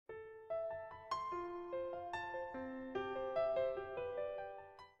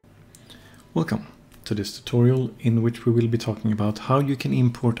Welcome to this tutorial in which we will be talking about how you can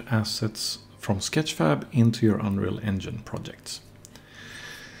import assets from Sketchfab into your Unreal Engine projects.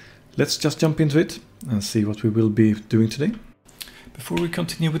 Let's just jump into it and see what we will be doing today. Before we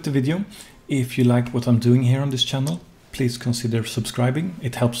continue with the video, if you like what I'm doing here on this channel, please consider subscribing.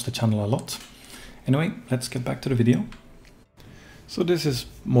 It helps the channel a lot. Anyway, let's get back to the video. So this is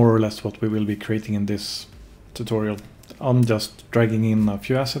more or less what we will be creating in this tutorial. I'm just dragging in a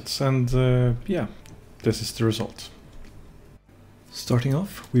few assets and yeah, this is the result. Starting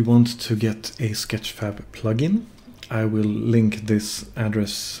off, we want to get a Sketchfab plugin. I will link this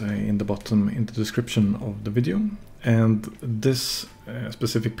address in the bottom in the description of the video. And this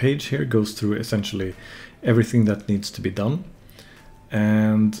specific page here goes through essentially everything that needs to be done.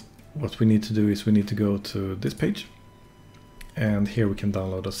 And what we need to do is we need to go to this page. And here we can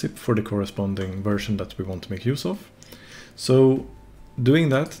download a zip for the corresponding version that we want to make use of. So doing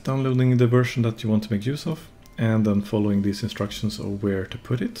that, downloading the version that you want to make use of, and then following these instructions of where to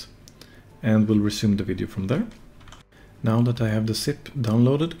put it, and we'll resume the video from there. Now that I have the zip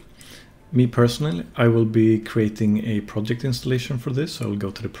downloaded, me personally, I will be creating a project installation for this. So I will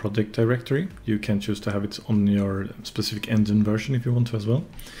go to the project directory. You can choose to have it on your specific engine version if you want to as well.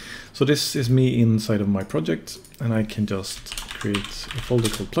 So this is me inside of my project, and I can just create a folder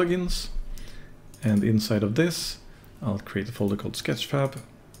called plugins, and inside of this I'll create a folder called Sketchfab,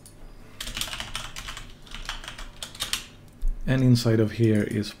 and inside of here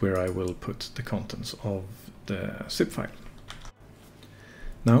is where I will put the contents of the zip file.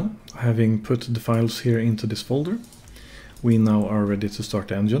 Now, having put the files here into this folder, we now are ready to start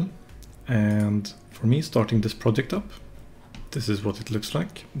the engine. And for me, starting this project up, this is what it looks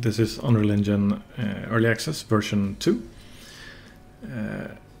like. This is Unreal Engine Early Access version 2,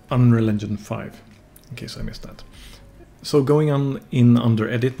 Unreal Engine 5, in case I missed that. So going on in under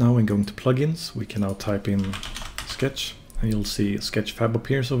Edit now and going to Plugins, we can now type in Sketch, and you'll see Sketchfab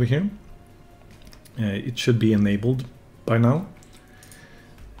appears over here. It should be enabled by now.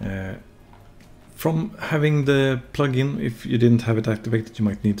 From having the plugin, if you didn't have it activated, you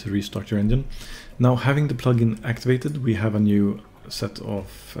might need to restart your engine. Now, having the plugin activated, we have a new set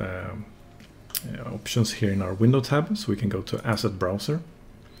of options here in our window tab, so we can go to Asset Browser.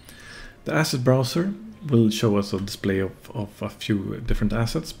 The Asset Browser will show us a display of a few different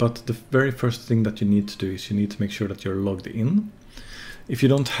assets, but the very first thing that you need to do is you need to make sure that you're logged in. If you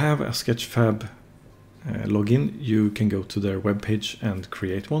don't have a Sketchfab login, you can go to their webpage and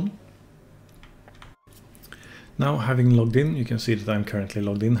create one. Now, having logged in, you can see that I'm currently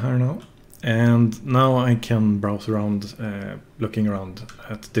logged in here now. And now I can browse around, looking around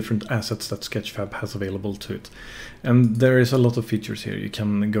at different assets that Sketchfab has available to it. And there is a lot of features here. You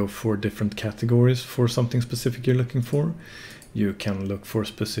can go for different categories for something specific you're looking for. You can look for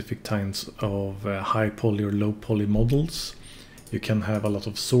specific kinds of high poly or low poly models. You can have a lot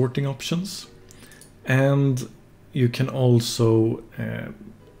of sorting options. And you can also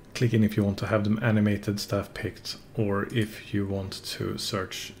click in if you want to have them animated, staff picked, or if you want to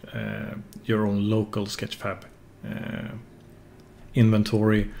search your own local Sketchfab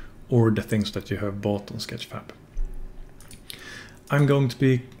inventory or the things that you have bought on Sketchfab. I'm going to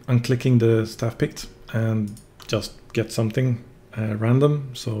be unclicking the staff picked and just get something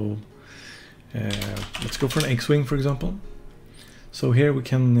random. So let's go for an X-Wing, for example. So here we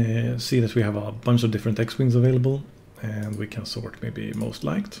can see that we have a bunch of different X-Wings available, and we can sort maybe most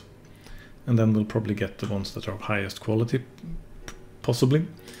liked, and then we'll probably get the ones that are of highest quality, possibly.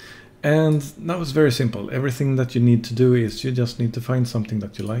 And now it's very simple. Everything that you need to do is you just need to find something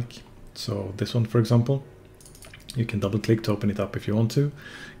that you like. So this one, for example, you can double click to open it up if you want to. You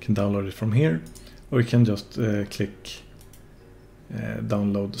can download it from here, or you can just click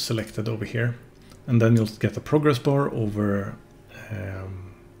download selected over here, and then you'll get a progress bar over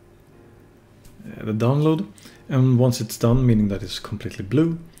the download. And once it's done, meaning that it's completely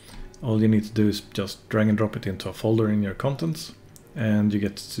blue, all you need to do is just drag and drop it into a folder in your contents, and you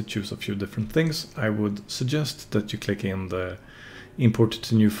get to choose a few different things. I would suggest that you click in the import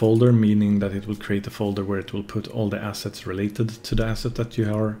to new folder, meaning that it will create a folder where it will put all the assets related to the asset that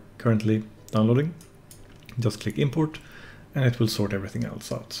you are currently downloading. Just click import, and it will sort everything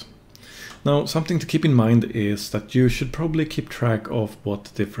else out. Now, something to keep in mind is that you should probably keep track of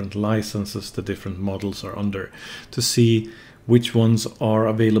what different licenses the different models are under to see which ones are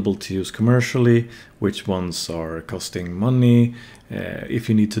available to use commercially, which ones are costing money, if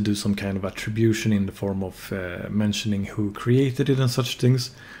you need to do some kind of attribution in the form of mentioning who created it and such things.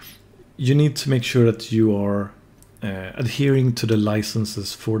 You need to make sure that you are adhering to the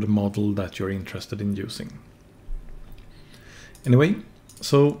licenses for the model that you're interested in using. Anyway,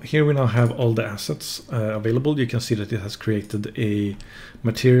 So here we now have all the assets available. You can see that it has created a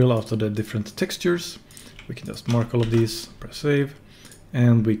material out of the different textures. We can just mark all of these, press save,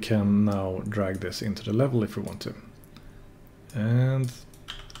 and we can now drag this into the level if we want to. And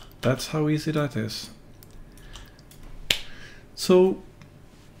that's how easy that is. So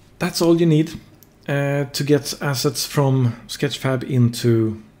that's all you need to get assets from Sketchfab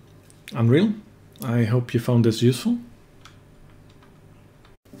into Unreal. I hope you found this useful.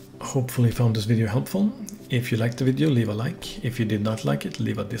 Hopefully you found this video helpful. If you liked the video, leave a like. If you did not like it,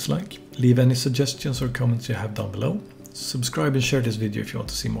 leave a dislike. Leave any suggestions or comments you have down below. Subscribe and share this video if you want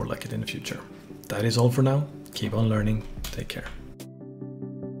to see more like it in the future. That is all for now. Keep on learning. Take care.